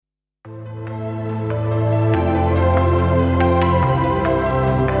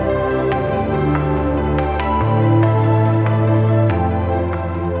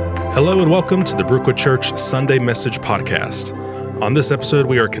Hello and welcome to the Brookwood Church Sunday Message Podcast. On this episode,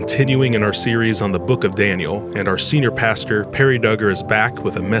 we are continuing in our series on the book of Daniel, and our senior pastor, Perry Duggar, is back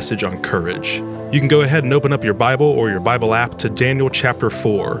with a message on courage. You can go ahead and open up your Bible or your Bible app to Daniel chapter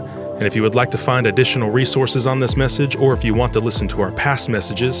 4. And if you would like to find additional resources on this message, or if you want to listen to our past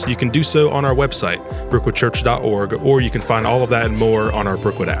messages, you can do so on our website, brookwoodchurch.org, or you can find all of that and more on our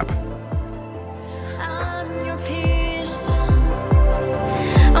Brookwood app.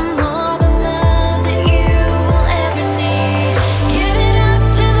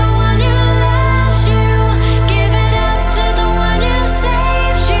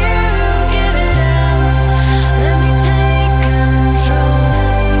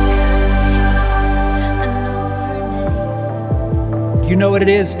 You know what it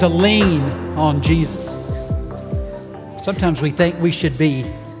is to lean on Jesus. Sometimes we think we should be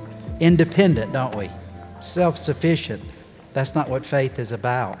independent, don't we? Self-sufficient. That's not what faith is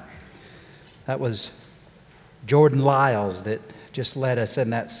about. That was Jordan Lyles that just led us in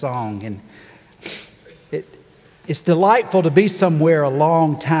that song. And it's delightful to be somewhere a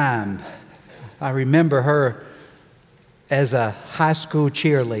long time. I remember her as a high school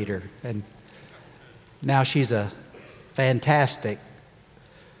cheerleader, and now she's a fantastic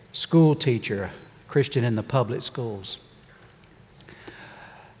school teacher, Christian in the public schools.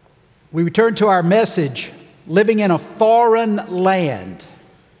 We return to our message, living in a foreign land.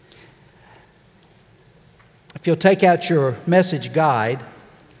 If you'll take out your message guide,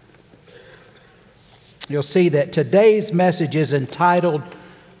 you'll see that today's message is entitled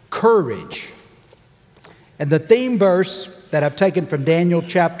Courage. And the theme verse that I've taken from Daniel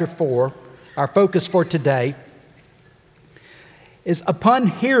chapter 4, our focus for today, is upon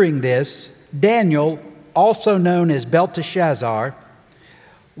hearing this, Daniel, also known as Belteshazzar,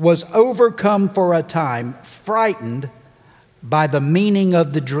 was overcome for a time, frightened by the meaning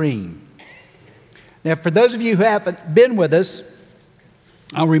of the dream. Now, for those of you who haven't been with us,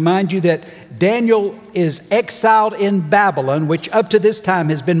 I'll remind you that Daniel is exiled in Babylon, which up to this time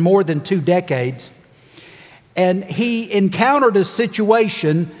has been more than 2 decades. And he encountered a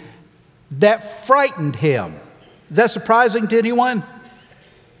situation that frightened him. Is that surprising to anyone?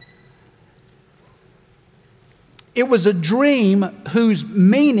 It was a dream whose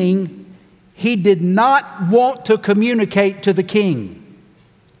meaning he did not want to communicate to the king.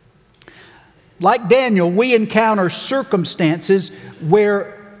 Like Daniel, we encounter circumstances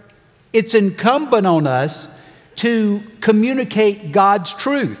where it's incumbent on us to communicate God's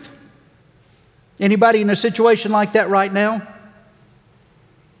truth. Anybody in a situation like that right now?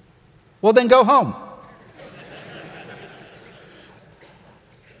 Well, then go home.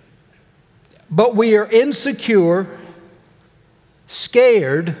 But we are insecure,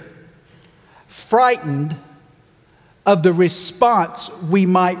 scared, frightened of the response we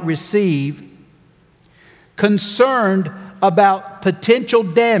might receive, concerned about potential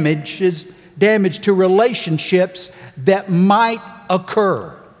damage to relationships that might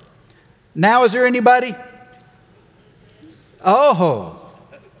occur. Now, is there anybody? Oh,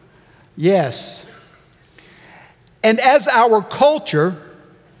 yes. And as our culture,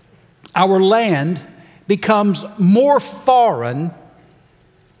 our land becomes more foreign,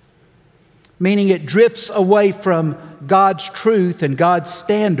 meaning it drifts away from God's truth and God's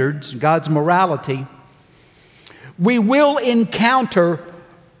standards, God's morality, we will encounter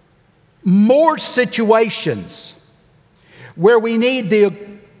more situations where we need the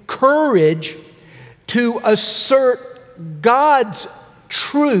courage to assert God's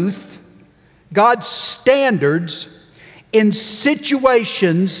truth, God's standards in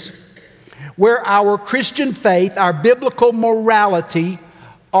situations where our Christian faith, our biblical morality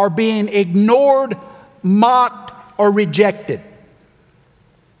are being ignored, mocked, or rejected.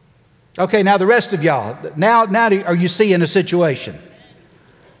 Okay, now the rest of y'all, now are you seeing a situation?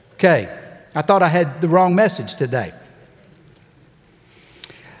 Okay, I thought I had the wrong message today.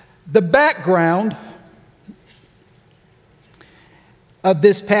 The background of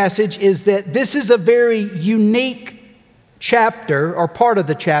this passage is that this is a very unique chapter, or part of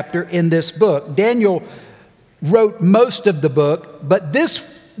the chapter in this book. Daniel wrote most of the book, but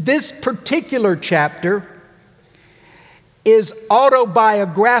this particular chapter is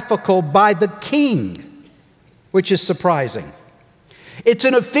autobiographical by the king, which is surprising. It's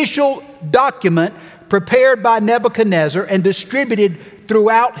an official document prepared by Nebuchadnezzar and distributed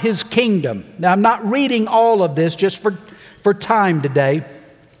throughout his kingdom. Now, I'm not reading all of this just for time today,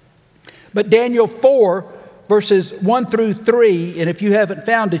 but Daniel 4 verses 1 through 3, and if you haven't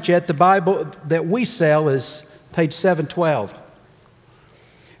found it yet, the Bible that we sell is page 712.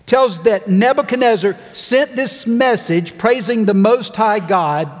 Tells that Nebuchadnezzar sent this message praising the Most High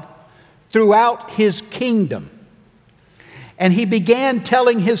God throughout his kingdom. And he began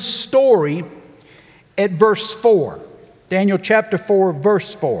telling his story at verse 4. Daniel chapter 4,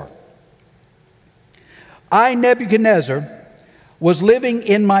 verse 4. I, Nebuchadnezzar, was living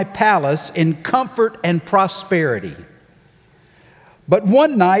in my palace in comfort and prosperity. But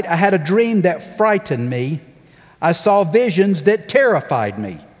one night I had a dream that frightened me. I saw visions that terrified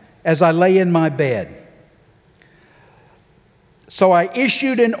me as I lay in my bed. So I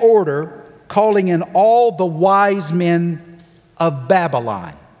issued an order calling in all the wise men of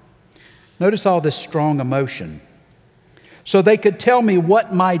Babylon. Notice all this strong emotion. So they could tell me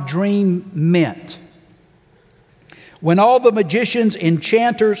what my dream meant. When all the magicians,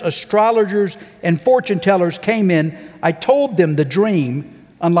 enchanters, astrologers, and fortune tellers came in, I told them the dream,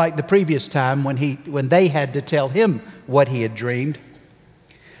 unlike the previous time when they had to tell him what he had dreamed.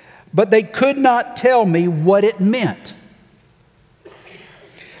 But they could not tell me what it meant.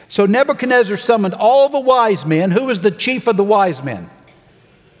 So Nebuchadnezzar summoned all the wise men. Who was the chief of the wise men?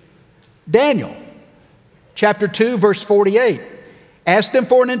 Daniel. Chapter 2, verse 48. Asked them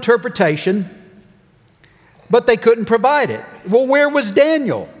for an interpretation, but they couldn't provide it. Well, where was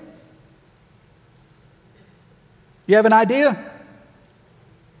Daniel? You have an idea?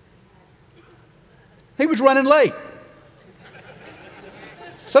 He was running late.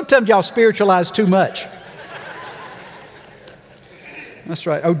 Sometimes y'all spiritualize too much. That's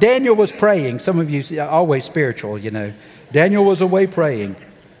right. Oh, Daniel was praying. Some of you are always spiritual, you know. Daniel was away praying.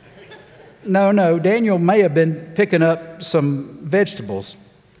 No, Daniel may have been picking up some vegetables.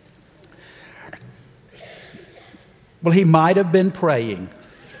 Well, he might have been praying.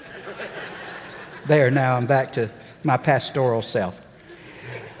 There, now I'm back to my pastoral self.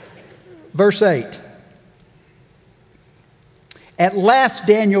 Verse 8. At last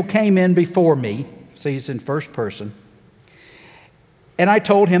Daniel came in before me. See, he's in first person. And I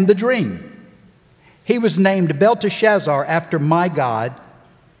told him the dream. He was named Belteshazzar after my God,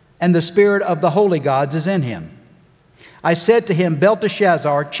 and the spirit of the holy gods is in him. I said to him,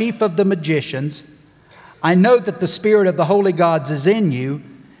 Belteshazzar, chief of the magicians, I know that the spirit of the holy gods is in you,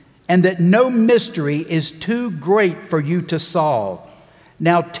 and that no mystery is too great for you to solve.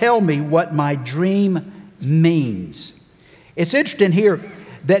 Now tell me what my dream means. It's interesting here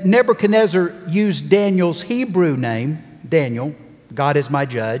that Nebuchadnezzar used Daniel's Hebrew name, Daniel, God is my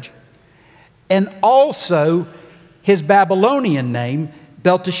judge, and also his Babylonian name,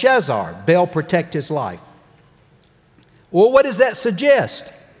 Belteshazzar, Bel, protect his life. Well, what does that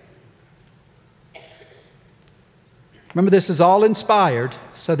suggest? Remember, this is all inspired,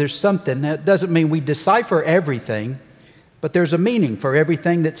 so there's something. That doesn't mean we decipher everything, but there's a meaning for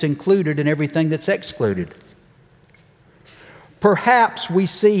everything that's included and everything that's excluded. Perhaps we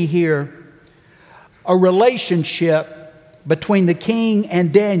see here a relationship between the king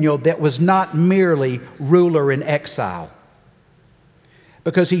and Daniel that was not merely ruler in exile,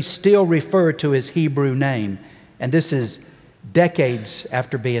 because he's still referred to his Hebrew name, and this is decades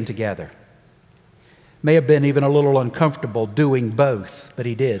after being together. May have been even a little uncomfortable doing both, but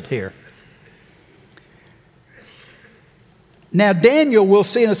he did here. Now, Daniel, we'll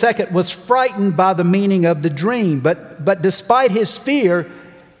see in a second, was frightened by the meaning of the dream, but despite his fear,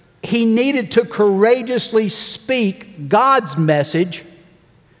 he needed to courageously speak God's message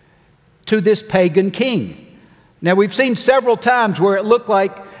to this pagan king. Now, we've seen several times where it looked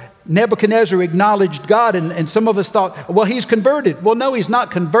like Nebuchadnezzar acknowledged God, and some of us thought, well, he's converted. Well, no, he's not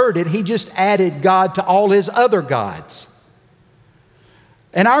converted. He just added God to all his other gods.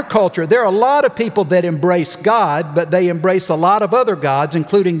 In our culture, there are a lot of people that embrace God, but they embrace a lot of other gods,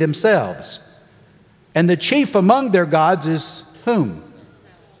 including themselves. And the chief among their gods is whom?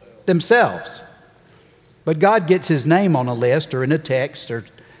 Themselves. But God gets his name on a list or in a text or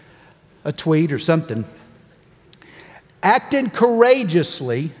a tweet or something. Acting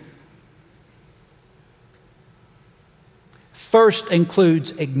courageously first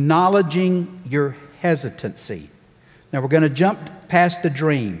includes acknowledging your hesitancy. Now we're going to jump past the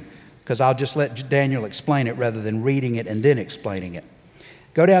dream because I'll just let Daniel explain it rather than reading it and then explaining it.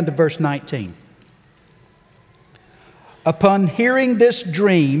 Go down to verse 19. Upon hearing this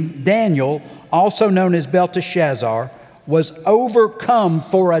dream, Daniel, also known as Belteshazzar, was overcome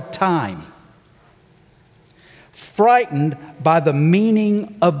for a time, frightened by the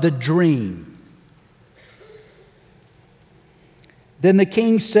meaning of the dream. Then the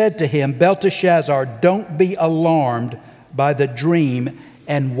king said to him, Belteshazzar, don't be alarmed by the dream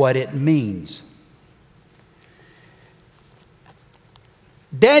and what it means.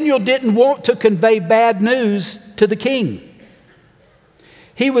 Daniel didn't want to convey bad news to the king.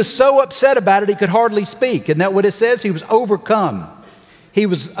 He was so upset about it he could hardly speak. Isn't that what it says? He was overcome. He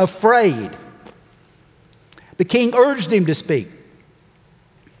was afraid. The king urged him to speak.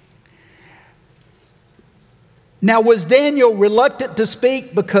 Now, was Daniel reluctant to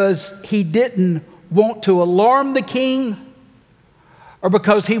speak because he didn't want to alarm the king, or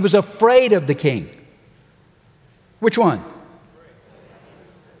because he was afraid of the king? Which one?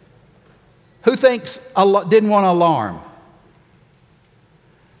 Who thinks didn't want to alarm?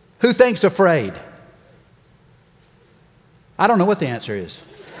 Who thinks afraid? I don't know what the answer is.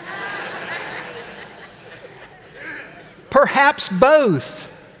 Perhaps both.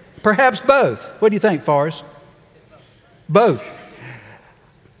 Perhaps both. What do you think, Forrest? Both.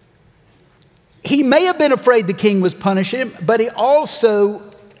 He may have been afraid the king was punishing him, but he also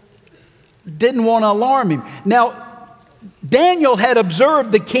didn't want to alarm him. Now, Daniel had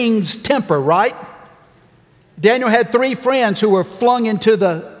observed the king's temper, right? Daniel had 3 friends who were flung into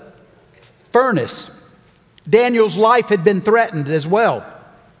the furnace. Daniel's life had been threatened as well.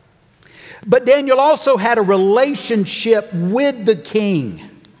 But Daniel also had a relationship with the king.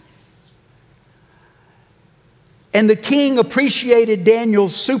 And the king appreciated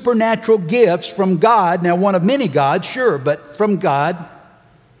Daniel's supernatural gifts from God. Now, one of many gods, sure, but from God.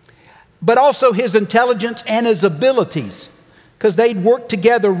 But also his intelligence and his abilities, because they'd worked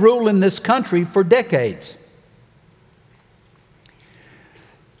together ruling this country for decades.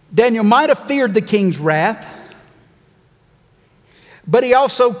 Daniel might have feared the king's wrath, but he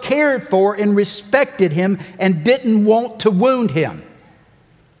also cared for and respected him and didn't want to wound him.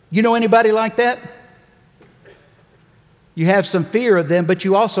 You know anybody like that? You have some fear of them, but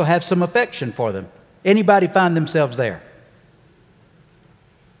you also have some affection for them. Anybody find themselves there?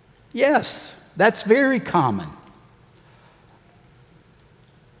 Yes, that's very common.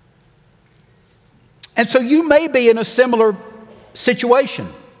 And so you may be in a similar situation.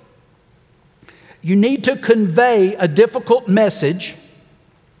 You need to convey a difficult message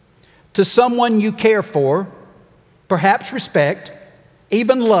to someone you care for, perhaps respect,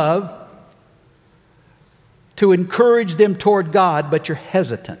 even love, to encourage them toward God, but you're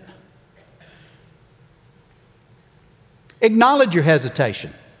hesitant. Acknowledge your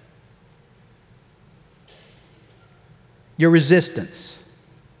hesitation, your resistance,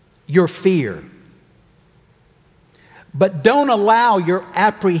 your fear. But don't allow your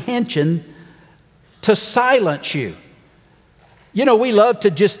apprehension to silence you. You know, we love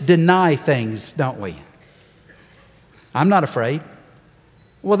to just deny things, don't we? I'm not afraid.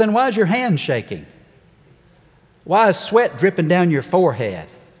 Well, then why is your hand shaking? Why is sweat dripping down your forehead?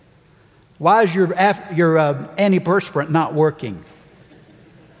 Why is your antiperspirant not working?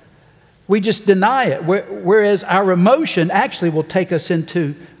 We just deny it, whereas our emotion actually will take us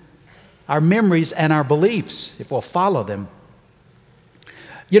into our memories and our beliefs if we'll follow them.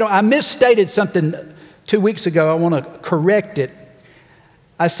 You know, I misstated something 2 weeks ago. I want to correct it.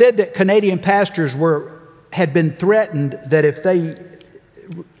 I said that Canadian pastors had been threatened that if they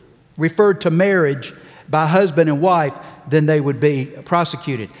referred to marriage by husband and wife, then they would be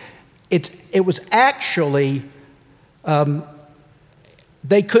prosecuted. It was actually,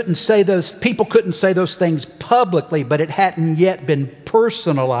 they couldn't say those, people couldn't say those things publicly, but it hadn't yet been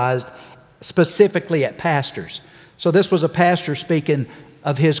personalized specifically at pastors. So this was a pastor speaking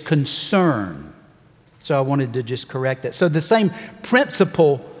of his concern. So I wanted to just correct that. So the same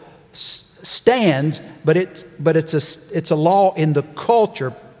principle stands, but it's a law in the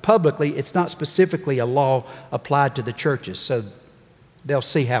culture. Publicly, it's not specifically a law applied to the churches, so they'll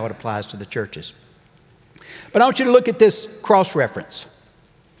see how it applies to the churches. But I want you to look at this cross-reference.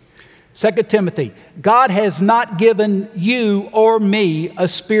 2 Timothy, God has not given you or me a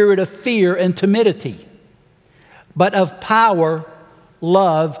spirit of fear and timidity, but of power,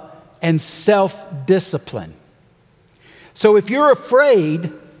 love, and self-discipline. So if you're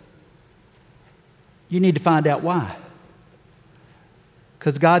afraid, you need to find out why.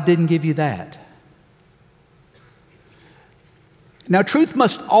 Because God didn't give you that. Now, truth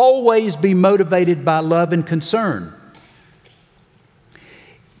must always be motivated by love and concern.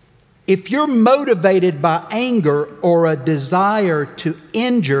 If you're motivated by anger or a desire to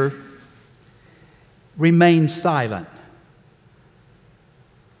injure, remain silent.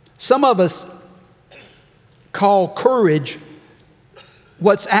 Some of us call courage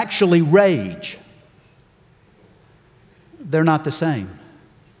what's actually rage. They're not the same.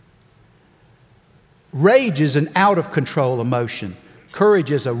 Rage is an out-of-control emotion.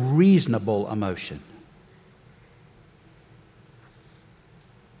 Courage is a reasonable emotion.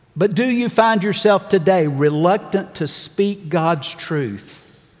 But do you find yourself today reluctant to speak God's truth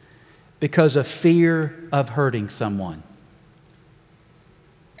because of fear of hurting someone?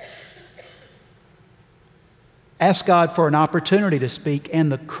 Ask God for an opportunity to speak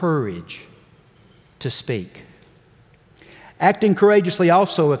and the courage to speak. Acting courageously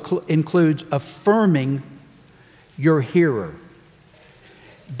also includes affirming your hearer.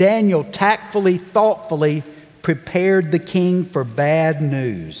 Daniel tactfully, thoughtfully prepared the king for bad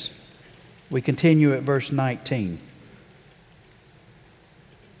news. We continue at verse 19.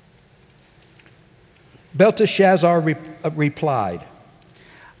 Belteshazzar replied,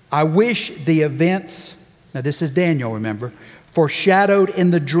 I wish the events, now this is Daniel, remember, foreshadowed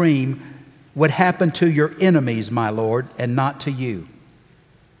in the dream would happen to your enemies, my lord, and not to you.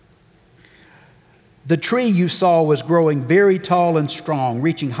 The tree you saw was growing very tall and strong,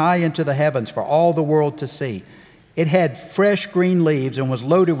 reaching high into the heavens for all the world to see. It had fresh green leaves and was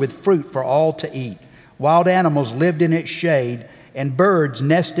loaded with fruit for all to eat. Wild animals lived in its shade, and birds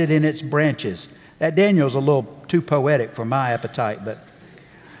nested in its branches. That Daniel's a little too poetic for my appetite, but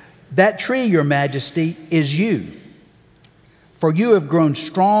that tree, your majesty, is you. For you have grown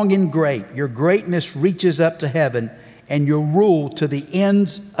strong and great. Your greatness reaches up to heaven, and your rule to the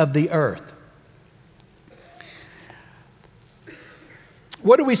ends of the earth.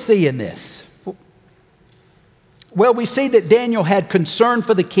 What do we see in this? Well, we see that Daniel had concern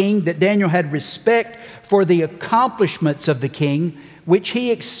for the king, that Daniel had respect for the accomplishments of the king, which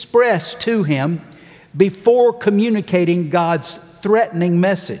he expressed to him before communicating God's threatening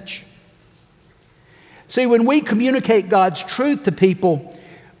message. See, when we communicate God's truth to people,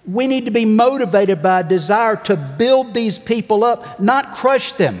 we need to be motivated by a desire to build these people up, not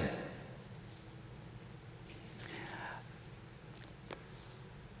crush them.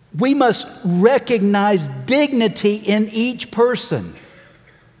 We must recognize dignity in each person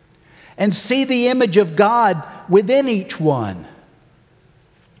and see the image of God within each one.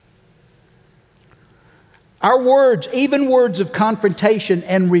 Our words, even words of confrontation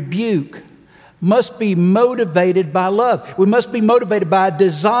and rebuke, must be motivated by love. We must be motivated by a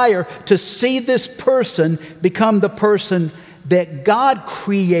desire to see this person become the person that God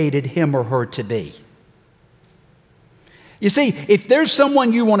created him or her to be. You see, if there's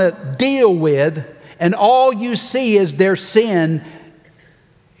someone you want to deal with and all you see is their sin,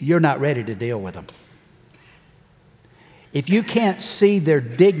 you're not ready to deal with them. If you can't see their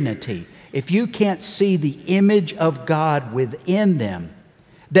dignity, if you can't see the image of God within them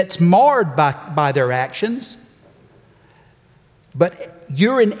that's marred by their actions, but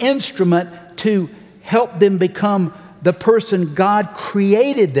you're an instrument to help them become the person God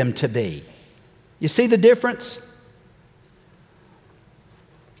created them to be. You see the difference?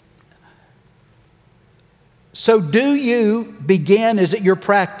 So do you begin, is it your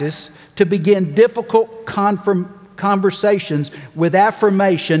practice, to begin difficult conversations with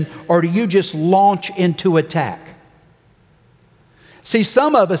affirmation, or do you just launch into attack? See,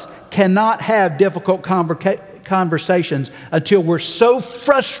 some of us cannot have difficult conversations until we're so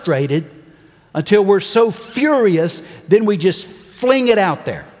frustrated, until we're so furious, then we just fling it out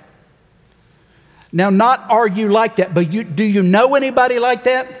there. Now, not are you like that, but do you know anybody like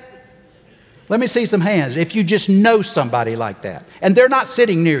that? Let me see some hands. If you just know somebody like that, and they're not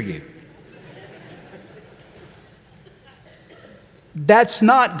sitting near you. That's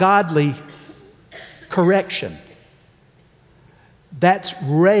not godly correction. That's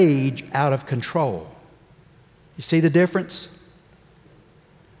rage out of control. You see the difference?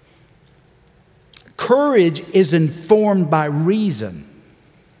 Courage is informed by reason.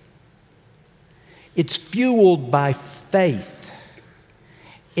 It's fueled by faith.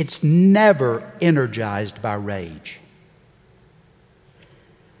 It's never energized by rage.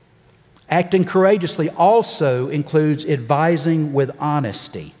 Acting courageously also includes advising with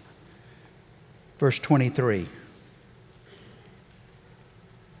honesty. Verse 23.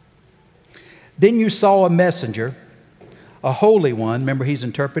 Then you saw a messenger, a holy one, remember he's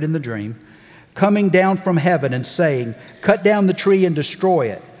interpreting the dream, coming down from heaven and saying, cut down the tree and destroy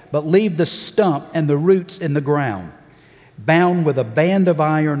it, but leave the stump and the roots in the ground, bound with a band of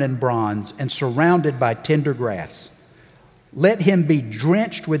iron and bronze and surrounded by tender grass. Let him be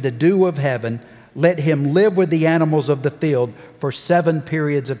drenched with the dew of heaven. Let him live with the animals of the field for 7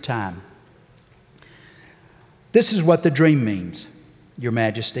 periods of time. This is what the dream means, Your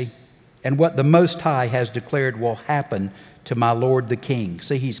Majesty, and what the Most High has declared will happen to my Lord the King.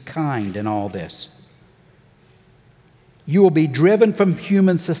 See, he's kind in all this. You will be driven from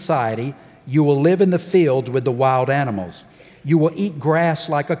human society. You will live in the fields with the wild animals. You will eat grass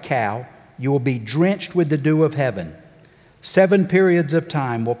like a cow. You will be drenched with the dew of heaven. 7 periods of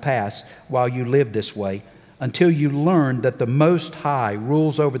time will pass while you live this way, until you learn that the Most High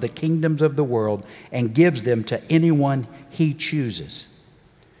rules over the kingdoms of the world and gives them to anyone he chooses.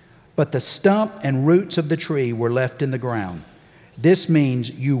 but the stump and roots of the tree were left in the ground. This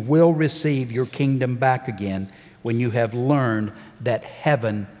means you will receive your kingdom back again when you have learned that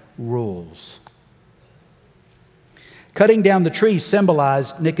heaven rules. Cutting down the tree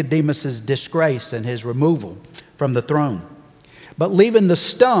symbolized Nicodemus' disgrace and his removal from the throne. But leaving the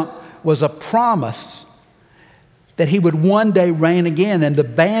stump was a promise that he would one day reign again, and the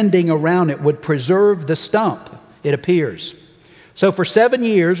banding around it would preserve the stump, it appears. So for 7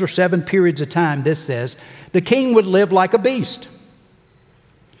 years, or 7 periods of time, this says, the king would live like a beast.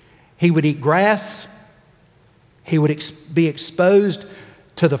 He would eat grass. He would be exposed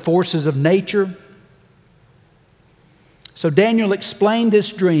to the forces of nature. So Daniel explained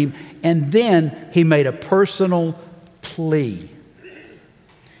this dream, and then he made a personal plea.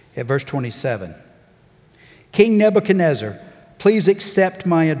 At verse 27, King Nebuchadnezzar, please accept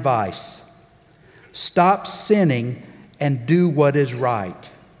my advice. Stop sinning and do what is right.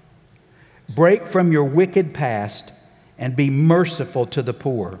 Break from your wicked past and be merciful to the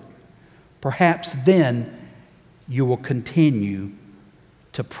poor. Perhaps then you will continue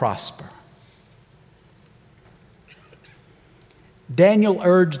to prosper. Daniel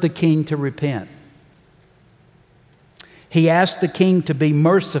urged the king to repent. He asked the king to be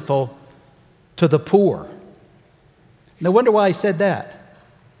merciful to the poor. No wonder why he said that.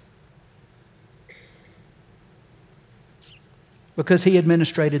 Because he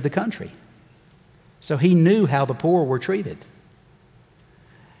administrated the country. So he knew how the poor were treated.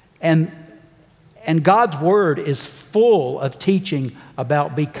 And God's word is full of teaching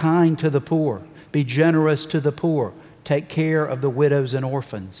about be kind to the poor, be generous to the poor, take care of the widows and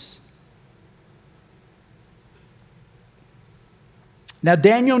orphans. Now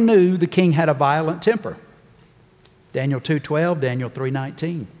Daniel knew the king had a violent temper. Daniel 2:12, Daniel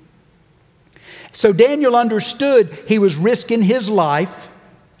 3:19. So Daniel understood he was risking his life,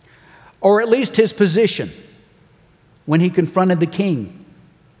 or at least his position, when he confronted the king.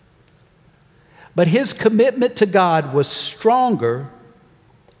 But his commitment to God was stronger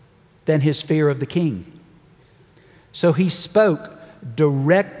than his fear of the king. So he spoke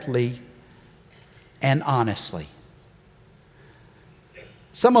directly and honestly.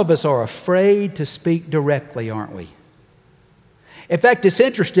 Some of us are afraid to speak directly, aren't we? In fact, it's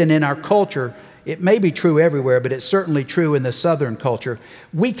interesting in our culture. It may be true everywhere, but it's certainly true in the Southern culture.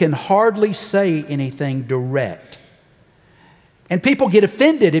 We can hardly say anything direct. And people get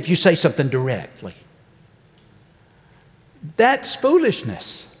offended if you say something directly. That's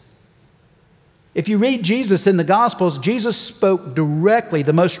foolishness. If you read Jesus in the Gospels, Jesus spoke directly.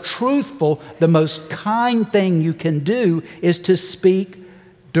 The most truthful, the most kind thing you can do is to speak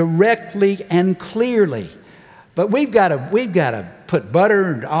directly and clearly. But we've got to put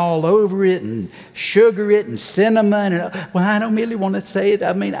butter all over it and sugar it and cinnamon. And, well, I don't really want to say it.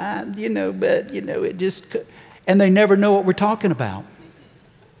 I mean, it just... And they never know what we're talking about.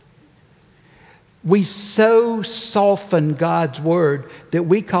 We so soften God's word that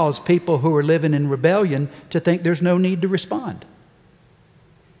we cause people who are living in rebellion to think there's no need to respond.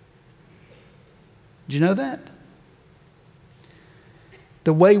 Did you know that?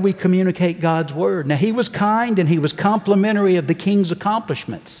 The way we communicate God's word. Now, he was kind and he was complimentary of the king's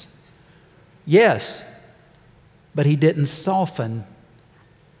accomplishments. Yes, but he didn't soften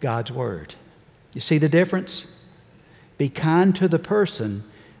God's word. You see the difference? Be kind to the person.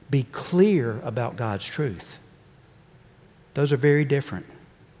 Be clear about God's truth. Those are very different.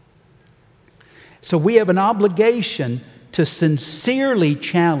 So we have an obligation to sincerely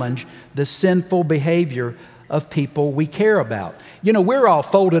challenge the sinful behavior of people we care about. You know, we're all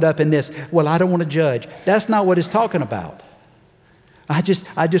folded up in this, well, I don't want to judge. That's not what it's talking about. I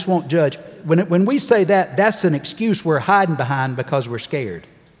just won't judge. When we say that, that's an excuse we're hiding behind because we're scared.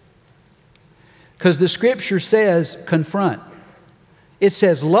 Because the scripture says confront. It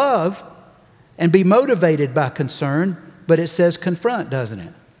says love and be motivated by concern, but it says confront, doesn't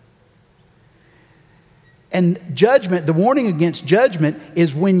it? And judgment, the warning against judgment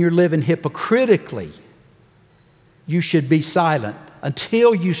is when you're living hypocritically. You should be silent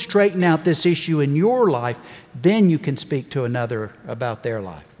until you straighten out this issue in your life. Then you can speak to another about their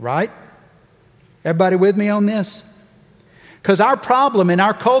life, right? Everybody with me on this? Because our problem in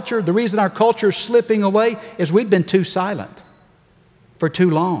our culture, the reason our culture is slipping away is we've been too silent for too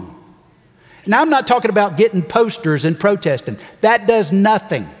long. Now, I'm not talking about getting posters and protesting. That does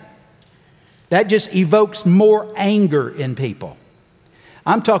nothing. That just evokes more anger in people.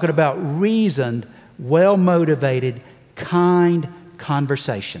 I'm talking about reasoned, well-motivated, kind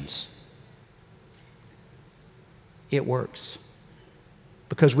conversations. It works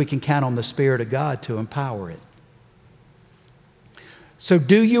because we can count on the Spirit of God to empower it. So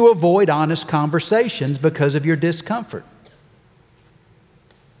do you avoid honest conversations because of your discomfort?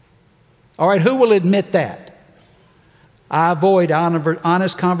 All right, who will admit that? I avoid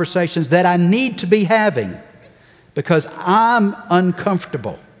honest conversations that I need to be having because I'm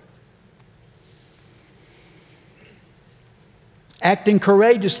uncomfortable. Acting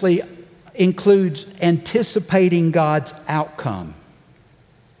courageously includes anticipating God's outcome.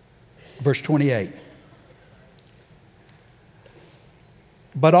 Verse 28.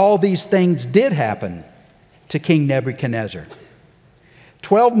 But all these things did happen to King Nebuchadnezzar.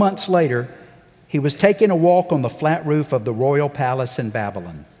 12 months later, he was taking a walk on the flat roof of the royal palace in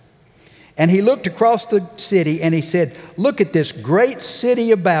Babylon. And he looked across the city and he said, "Look at this great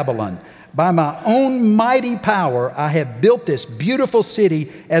city of Babylon. By my own mighty power, I have built this beautiful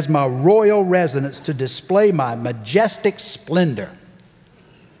city as my royal residence to display my majestic splendor."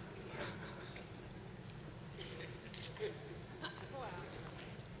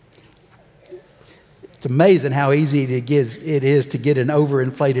 It's amazing how easy it is to get an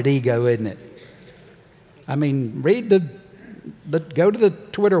overinflated ego, isn't it? I mean, go to the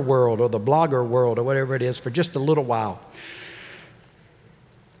Twitter world or the blogger world or whatever it is for just a little while.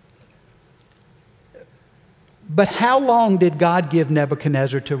 But how long did God give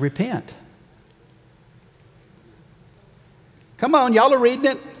Nebuchadnezzar to repent? Come on, y'all are reading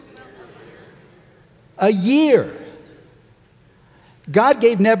it. A year. God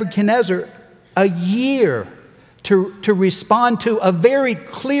gave Nebuchadnezzar a year to respond to a very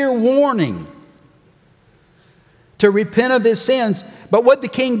clear warning, to repent of his sins. But what did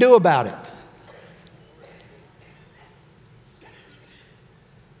the king do about it?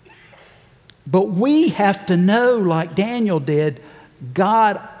 But we have to know, like Daniel did,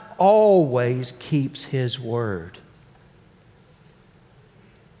 God always keeps his word.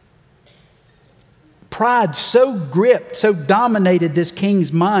 Pride so gripped, so dominated this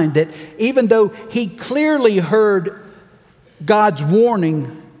king's mind that even though he clearly heard God's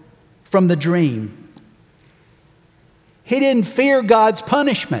warning from the dream, he didn't fear God's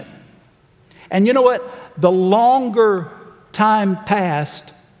punishment. And you know what? The longer time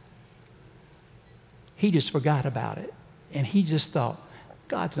passed, he just forgot about it. And he just thought,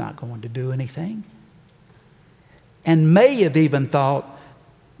 God's not going to do anything. And may have even thought,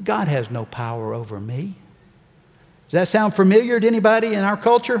 God has no power over me. Does that sound familiar to anybody in our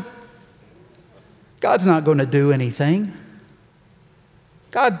culture? God's not going to do anything.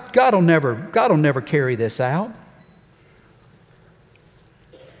 God will never carry this out.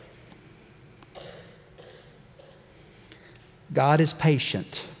 God is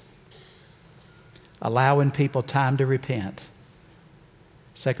patient, allowing people time to repent.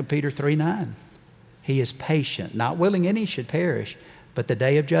 2 Peter 3:9. He is patient, not willing any should perish, but the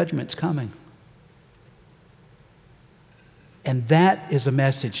day of judgment's coming. And that is a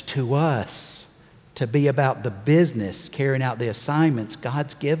message to us, to be about the business, carrying out the assignments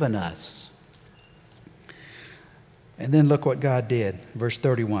God's given us. And then look what God did. Verse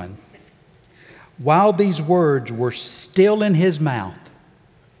 31. While these words were still in his mouth,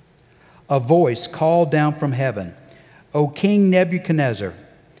 a voice called down from heaven, "O King Nebuchadnezzar,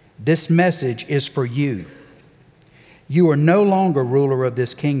 this message is for you. You are no longer ruler of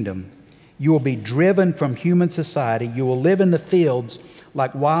this kingdom. You will be driven from human society. You will live in the fields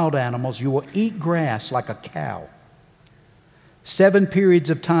like wild animals. You will eat grass like a cow. 7 periods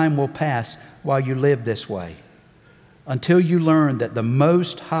of time will pass while you live this way, until you learn that the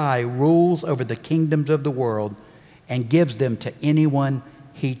Most High rules over the kingdoms of the world and gives them to anyone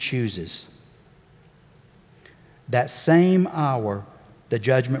he chooses." That same hour, the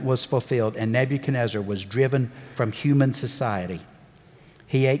judgment was fulfilled, and Nebuchadnezzar was driven from human society.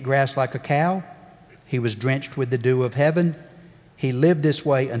 He ate grass like a cow. He was drenched with the dew of heaven. He lived this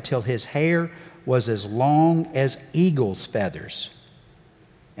way until his hair was as long as eagle's feathers,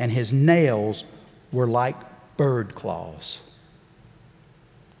 and his nails were like bird claws.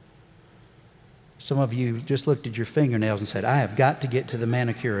 Some of you just looked at your fingernails and said, "I have got to get to the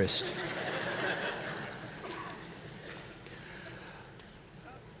manicurist."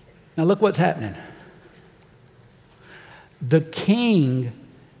 Now look what's happening. The king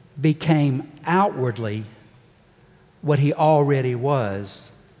became outwardly what he already was.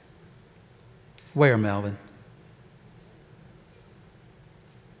 Where, Melvin?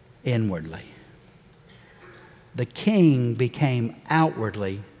 Inwardly. The king became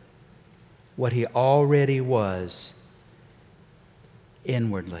outwardly what he already was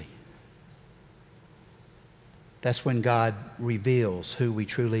inwardly. That's when God reveals who we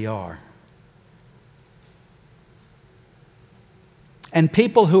truly are. And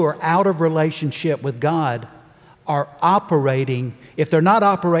people who are out of relationship with God are operating if they're not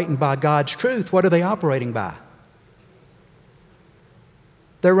operating by God's truth, what are they operating by?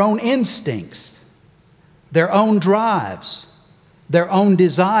 Their own instincts, their own drives, their own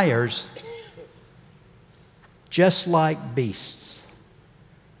desires, just like beasts.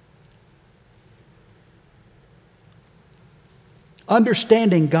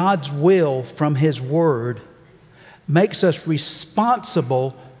 Understanding God's will from His Word makes us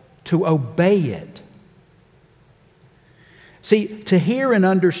responsible to obey it. See, to hear and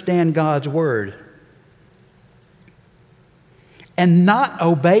understand God's Word and not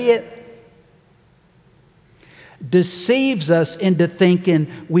obey it deceives us into thinking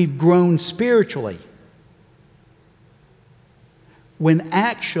we've grown spiritually, when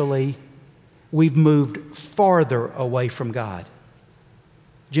actually we've moved farther away from God.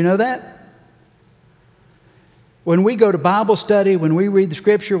 Do you know that? When we go to Bible study, when we read the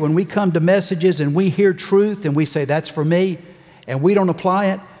Scripture, when we come to messages and we hear truth and we say, that's for me, and we don't apply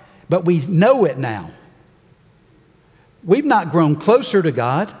it, but we know it now, we've not grown closer to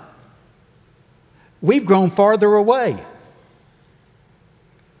God. We've grown farther away.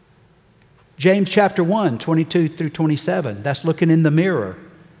 James chapter 1, 22 through 27, that's looking in the mirror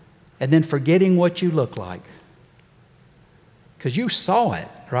and then forgetting what you look like. Because you saw it,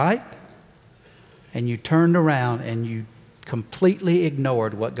 right? And you turned around and you completely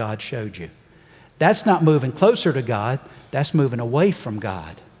ignored what God showed you. That's not moving closer to God. That's moving away from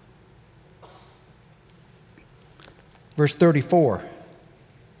God. Verse 34.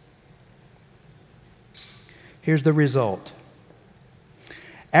 Here's the result.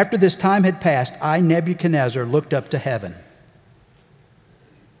 After this time had passed, I, Nebuchadnezzar, looked up to heaven.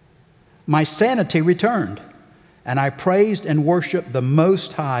 My sanity returned, and I praised and worshiped the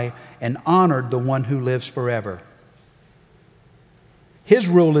Most High and honored the one who lives forever. His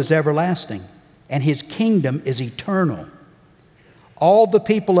rule is everlasting, and His kingdom is eternal. All the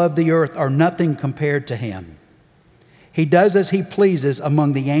people of the earth are nothing compared to Him. He does as He pleases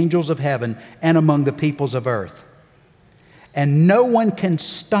among the angels of heaven and among the peoples of earth. And no one can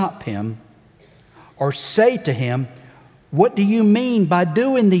stop Him or say to Him, what do you mean by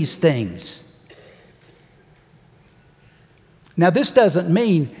doing these things? Now, this doesn't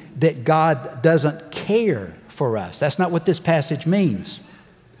mean that God doesn't care for us. That's not what this passage means.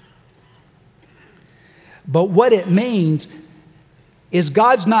 But what it means is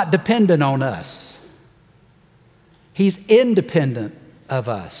God's not dependent on us. He's independent of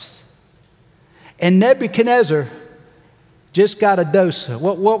us. And Nebuchadnezzar just got a dose of,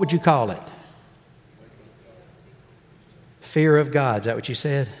 what would you call it? Fear of God. Is that what you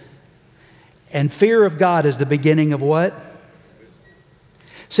said? And fear of God is the beginning of what?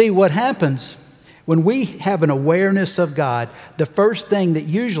 See, what happens when we have an awareness of God, the first thing that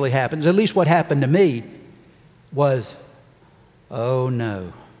usually happens, at least what happened to me, was, oh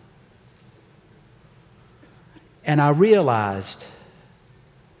no. And I realized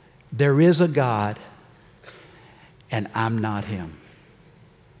there is a God and I'm not Him.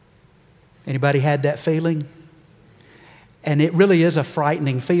 Anybody had that feeling? And it really is a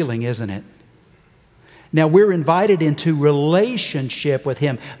frightening feeling, isn't it? Now, we're invited into relationship with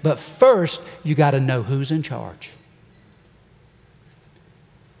Him, but first, you got to know who's in charge.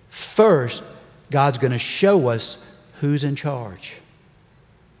 First, God's going to show us who's in charge.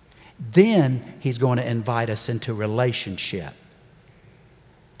 Then, He's going to invite us into relationship.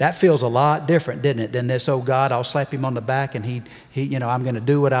 That feels a lot different, didn't it, than this, oh God, I'll slap Him on the back and he I'm going to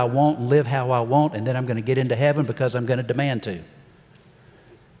do what I want and live how I want, and then I'm going to get into heaven because I'm going to demand to.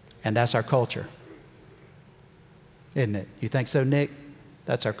 And that's our culture. Isn't it? You think so, Nick?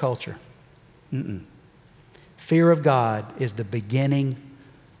 That's our culture. Fear of God is the beginning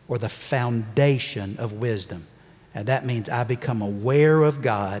or the foundation of wisdom. And that means I become aware of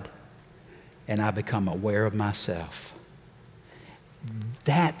God and I become aware of myself.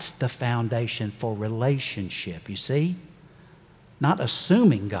 That's the foundation for relationship, you see? Not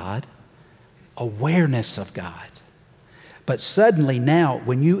assuming God, awareness of God. But suddenly now,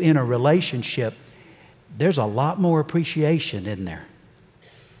 when you enter a relationship, there's a lot more appreciation in there.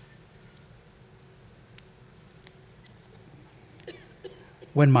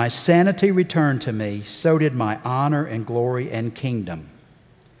 When my sanity returned to me, so did my honor and glory and kingdom.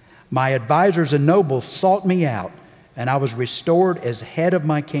 My advisors and nobles sought me out, and I was restored as head of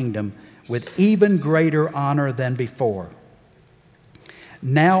my kingdom with even greater honor than before.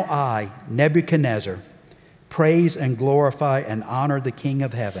 Now I, Nebuchadnezzar, praise and glorify and honor the King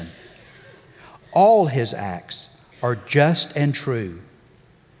of heaven. All His acts are just and true,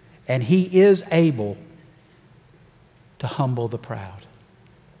 and He is able to humble the proud.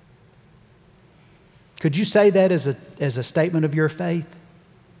 Could you say that as a statement of your faith?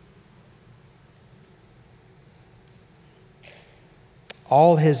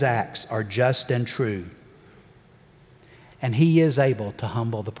 All his acts are just and true, and he is able to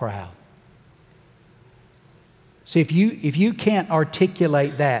humble the proud. See, if you can't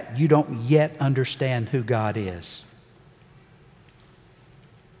articulate that, you don't yet understand who God is.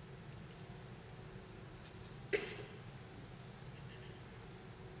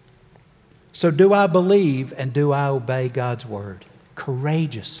 So do I believe and do I obey God's word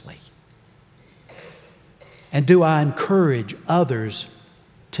courageously? And do I encourage others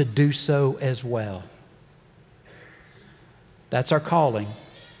to do so as well? That's our calling.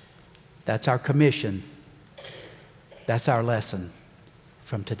 That's our commission. That's our lesson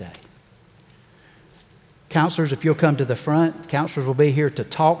from today. Counselors, if you'll come to the front, counselors will be here to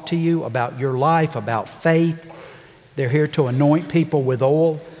talk to you about your life, about faith. They're here to anoint people with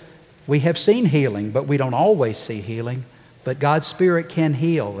oil. We have seen healing, but we don't always see healing. But God's Spirit can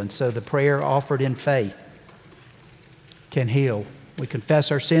heal, and so the prayer offered in faith can heal. We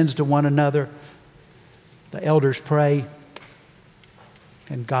confess our sins to one another. The elders pray,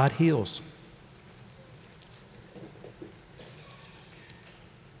 and God heals.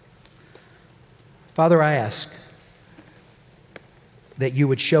 Father, I ask that you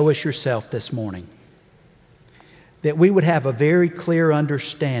would show us yourself this morning, that we would have a very clear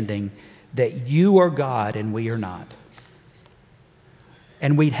understanding that you are God and we are not.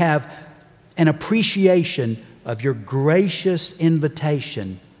 And we'd have an appreciation of your gracious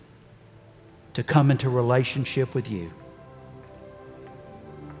invitation to come into relationship with you.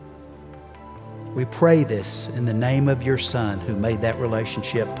 We pray this in the name of your Son who made that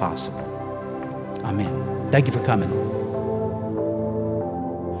relationship possible. Amen. Thank you for coming.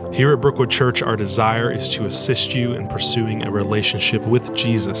 Here at Brookwood Church, our desire is to assist you in pursuing a relationship with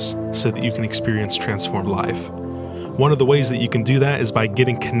Jesus so that you can experience transformed life. One of the ways that you can do that is by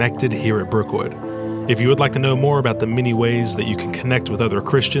getting connected here at Brookwood. If you would like to know more about the many ways that you can connect with other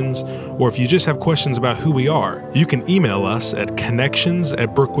Christians, or if you just have questions about who we are, you can email us at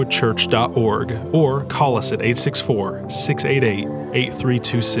connections@brookwoodchurch.org or call us at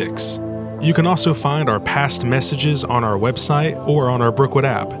 864-688-8326. You can also find our past messages on our website or on our Brookwood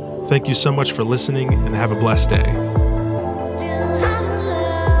app. Thank you so much for listening and have a blessed day.